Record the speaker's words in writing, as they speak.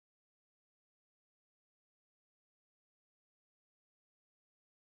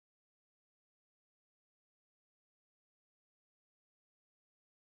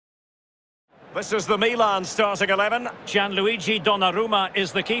This is the Milan starting 11. Gianluigi Donnarumma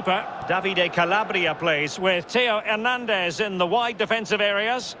is the keeper. Davide Calabria plays with Theo Hernandez in the wide defensive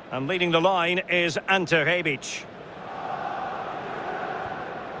areas. And leading the line is Ante Rebic.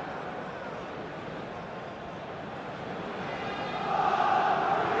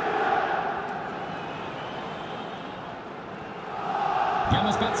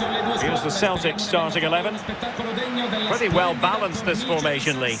 Here's the Celtic starting 11. Pretty well balanced, this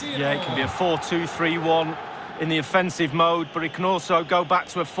formation, Lee. Yeah, it can be a 4-2-3-1 in the offensive mode, but it can also go back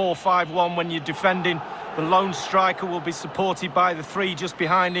to a 4-5-1 when you're defending. The lone striker will be supported by the three just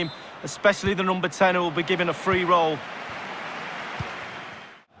behind him, especially the number 10 who will be given a free role.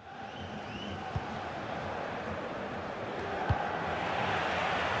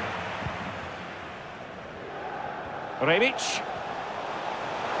 Rebic.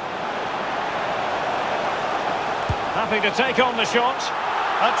 Happy to take on the shot.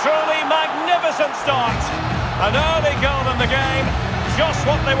 A truly magnificent start. An early goal in the game. Just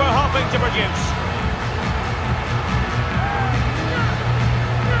what they were hoping to produce.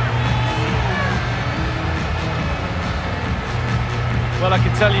 Well, I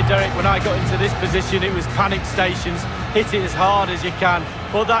can tell you, Derek, when I got into this position, it was panic stations. Hit it as hard as you can.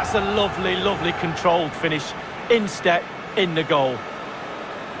 But that's a lovely, lovely controlled finish. In step, in the goal.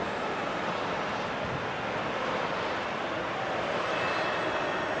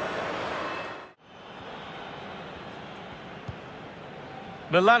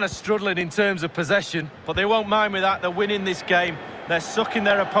 Milan are struggling in terms of possession, but they won't mind with that. They're winning this game. They're sucking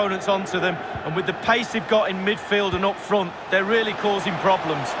their opponents onto them, and with the pace they've got in midfield and up front, they're really causing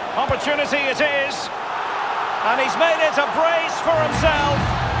problems. Opportunity it is, and he's made it a brace for himself.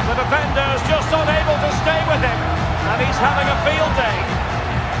 The defender's just unable to stay with him, and he's having a field day.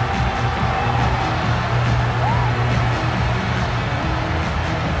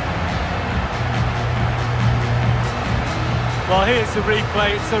 Well, here's the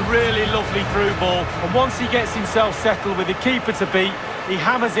replay. It's a really lovely through ball. And once he gets himself settled with the keeper to beat, he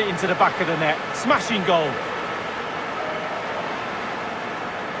hammers it into the back of the net. Smashing goal.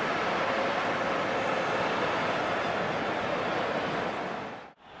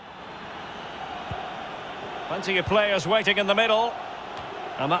 Plenty of players waiting in the middle.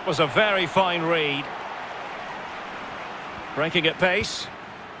 And that was a very fine read. Breaking at pace.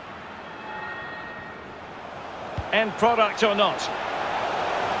 End product or not?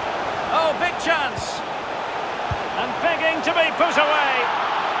 Oh, big chance! And begging to be put away.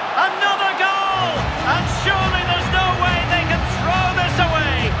 Another goal! And surely there's no way they can throw this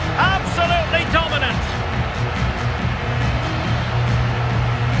away. Absolutely dominant.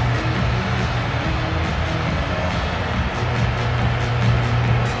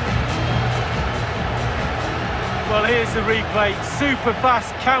 Well, here's the replay. Super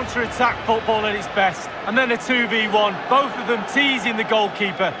fast counter-attack football at its best. And then a 2v1, both of them teasing the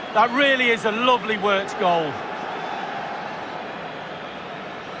goalkeeper. That really is a lovely worked goal.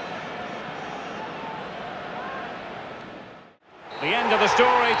 The end of the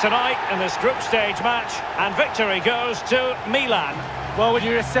story tonight in this group stage match, and victory goes to Milan. Well, when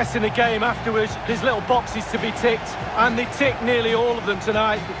you're assessing the game afterwards, there's little boxes to be ticked, and they tick nearly all of them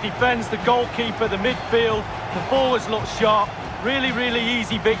tonight. The defence, the goalkeeper, the midfield, the forwards look sharp. Really, really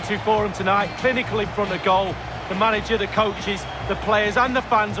easy victory for them tonight. Clinical in front of goal. The manager, the coaches, the players and the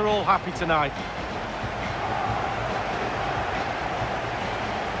fans are all happy tonight.